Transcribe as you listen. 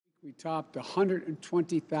We topped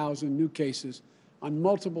 120,000 new cases on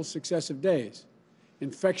multiple successive days.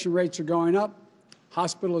 Infection rates are going up,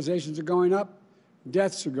 hospitalizations are going up,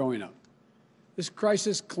 deaths are going up. This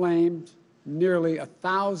crisis claimed nearly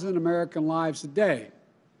 1,000 American lives a day,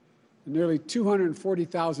 and nearly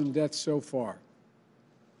 240,000 deaths so far.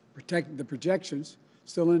 The projections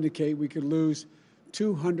still indicate we could lose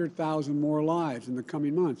 200,000 more lives in the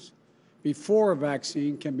coming months before a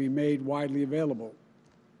vaccine can be made widely available.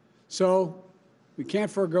 So we can't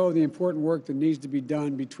forego the important work that needs to be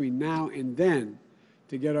done between now and then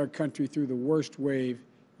to get our country through the worst wave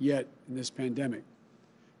yet in this pandemic,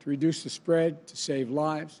 to reduce the spread, to save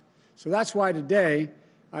lives. So that's why today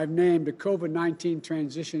I've named a COVID-19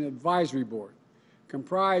 Transition Advisory Board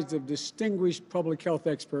comprised of distinguished public health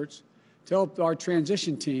experts to help our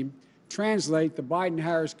transition team translate the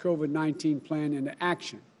Biden-Harris COVID-19 plan into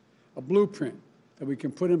action, a blueprint that we can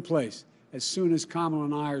put in place as soon as Kamala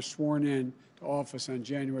and I are sworn in to office on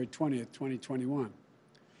January 20th, 2021.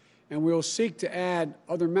 And we'll seek to add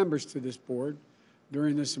other members to this board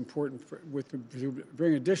during this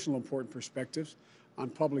bring additional important perspectives on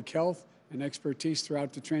public health and expertise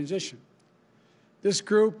throughout the transition. This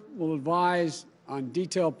group will advise on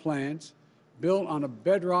detailed plans built on a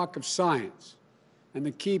bedrock of science and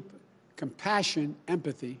to keep compassion,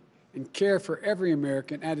 empathy, and care for every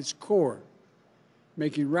American at its core,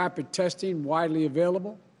 making rapid testing widely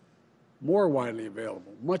available, more widely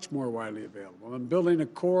available, much more widely available, and building a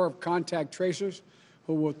core of contact tracers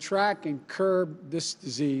who will track and curb this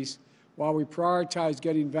disease while we prioritize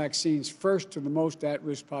getting vaccines first to the most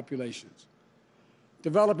at-risk populations.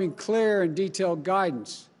 Developing clear and detailed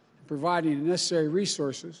guidance and providing the necessary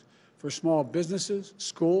resources for small businesses,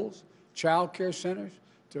 schools, child care centers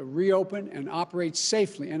to reopen and operate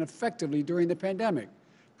safely and effectively during the pandemic,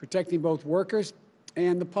 protecting both workers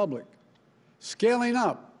and the public. Scaling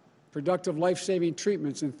up productive life-saving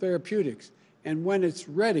treatments and therapeutics, and when it's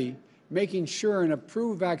ready, making sure an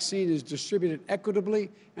approved vaccine is distributed equitably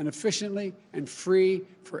and efficiently and free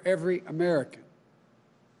for every American.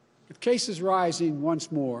 With cases rising once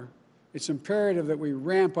more, it's imperative that we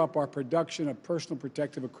ramp up our production of personal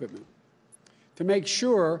protective equipment to make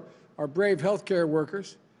sure our brave healthcare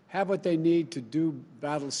workers have what they need to do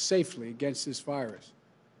battle safely against this virus.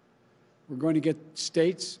 We're going to get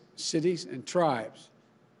states, cities, and tribes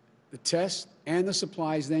the tests and the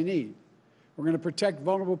supplies they need. We're going to protect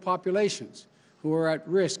vulnerable populations who are at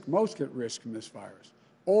risk, most at risk from this virus,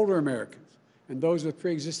 older Americans and those with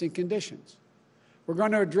pre-existing conditions. We're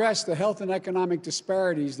going to address the health and economic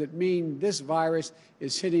disparities that mean this virus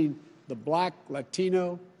is hitting the Black,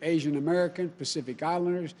 Latino, Asian American, Pacific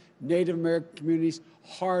Islanders, Native American communities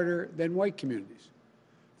harder than white communities.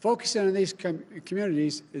 Focusing on these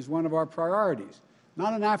communities is one of our priorities,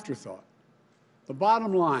 not an afterthought. The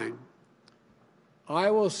bottom line, I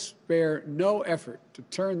will spare no effort to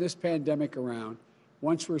turn this pandemic around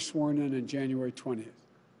once we're sworn in on January 20th,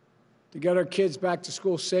 to get our kids back to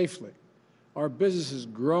school safely, our businesses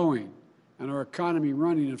growing, and our economy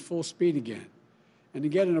running at full speed again, and to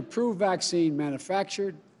get an approved vaccine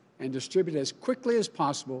manufactured and distributed as quickly as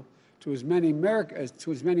possible to as many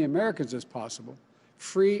Americans as possible,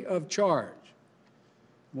 free of charge.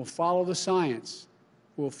 We'll follow the science.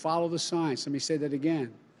 We'll follow the science. Let me say that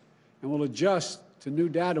again. And we'll adjust to new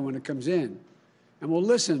data when it comes in. And we'll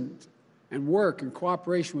listen and work in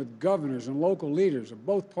cooperation with governors and local leaders of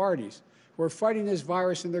both parties who are fighting this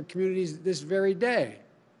virus in their communities this very day.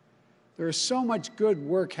 There is so much good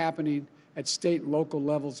work happening at state and local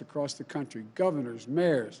levels across the country. Governors,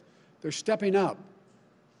 mayors, they're stepping up.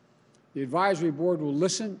 The advisory board will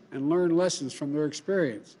listen and learn lessons from their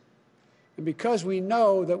experience. And because we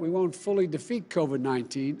know that we won't fully defeat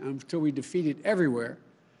COVID-19 until we defeat it everywhere,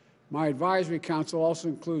 my advisory council also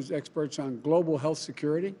includes experts on global health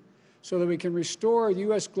security so that we can restore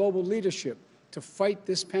U.S. global leadership to fight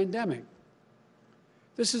this pandemic.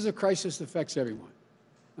 This is a crisis that affects everyone.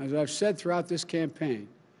 As I've said throughout this campaign,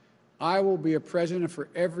 I will be a president for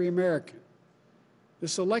every American.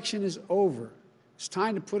 This election is over. It's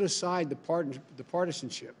time to put aside the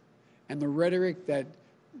partisanship and the rhetoric that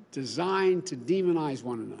designed to demonize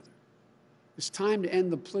one another. It's time to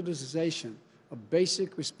end the politicization of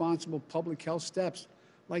basic, responsible public health steps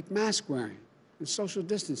like mask wearing and social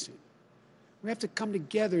distancing. We have to come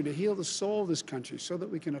together to heal the soul of this country so that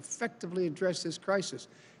we can effectively address this crisis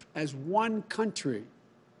as one country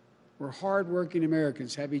where hardworking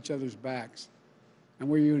Americans have each other's backs and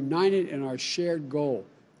we're united in our shared goal,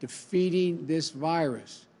 defeating this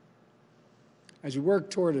virus. As we work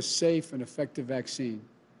toward a safe and effective vaccine,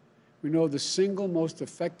 we know the single most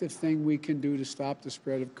effective thing we can do to stop the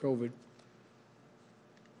spread of COVID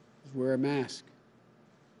is wear a mask.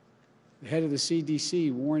 The head of the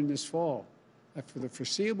CDC warned this fall that for the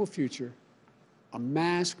foreseeable future, a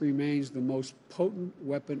mask remains the most potent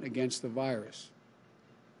weapon against the virus.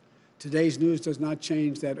 Today's news does not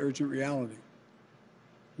change that urgent reality.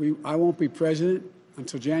 I won't be president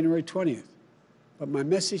until January 20th, but my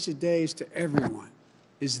message today is to everyone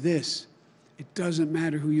is this: it doesn't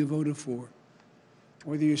matter who you voted for,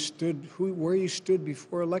 whether you stood, where you stood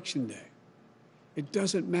before Election Day. It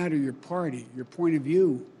doesn't matter your party, your point of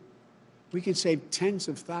view. We can save tens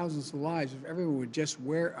of thousands of lives if everyone would just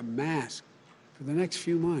wear a mask for the next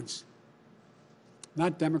few months.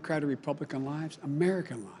 Not Democrat or Republican lives,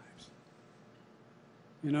 American lives.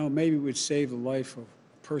 You know, maybe it would save the life of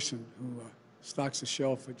a person who stocks a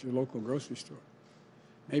shelf at your local grocery store.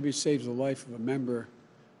 Maybe it saves the life of a member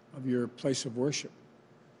of your place of worship.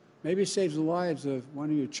 Maybe it saves the lives of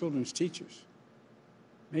one of your children's teachers.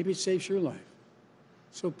 Maybe it saves your life.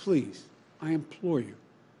 So please, I implore you,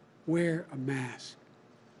 wear a mask.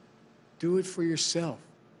 Do it for yourself.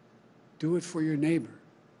 Do it for your neighbor.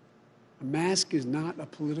 A mask is not a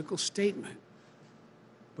political statement,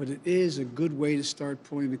 but it is a good way to start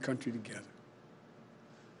pulling the country together.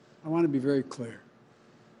 I want to be very clear.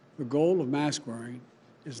 The goal of mask wearing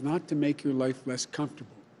is not to make your life less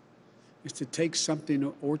comfortable. It's to take something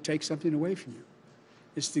away from you.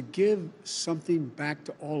 It's to give something back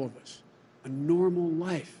to all of us, a normal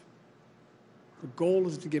life. The goal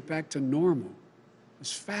is to get back to normal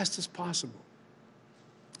as fast as possible.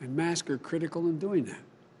 And masks are critical in doing that.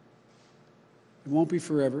 It won't be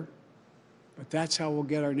forever, but that's how we'll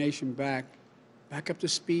get our nation back up to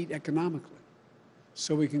speed economically,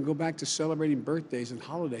 so we can go back to celebrating birthdays and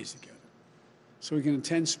holidays together, so we can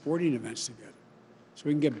attend sporting events together, so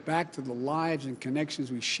we can get back to the lives and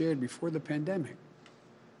connections we shared before the pandemic.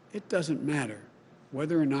 It doesn't matter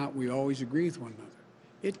whether or not we always agree with one another.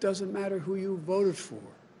 It doesn't matter who you voted for.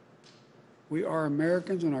 We are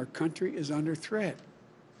Americans, and our country is under threat.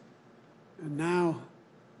 And now,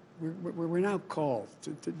 we're now called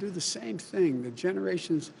to do the same thing that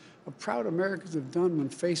generations of proud Americans have done when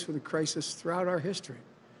faced with a crisis throughout our history.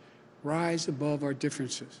 Rise above our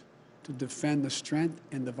differences to defend the strength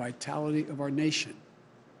and the vitality of our nation.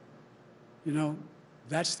 You know,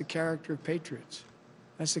 that's the character of patriots.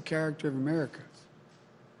 That's the character of Americans.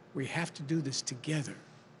 We have to do this together.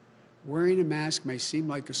 Wearing a mask may seem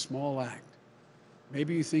like a small act.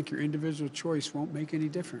 Maybe you think your individual choice won't make any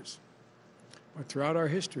difference. But throughout our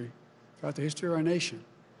history, throughout the history of our nation,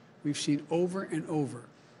 we've seen over and over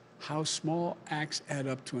how small acts add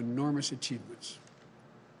up to enormous achievements.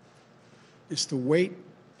 It's the weight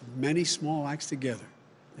of many small acts together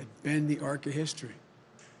that bend the arc of history.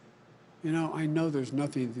 You know, I know there's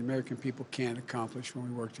nothing the American people can't accomplish when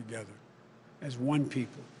we work together as one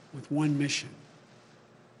people with one mission.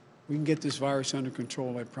 We can get this virus under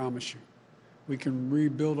control, I promise you. We can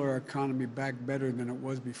rebuild our economy back better than it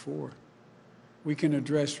was before. We can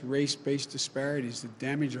address race-based disparities that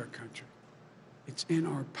damage our country. It's in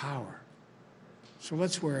our power. So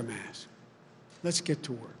let's wear a mask. Let's get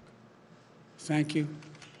to work. Thank you.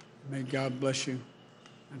 May God bless you.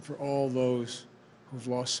 And for all those who've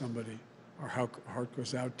lost somebody, our heart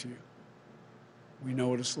goes out to you. We know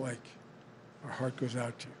what it's like. Our heart goes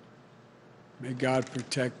out to you. May God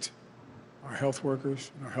protect our health workers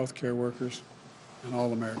and our healthcare workers and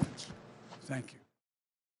all Americans. Thank you.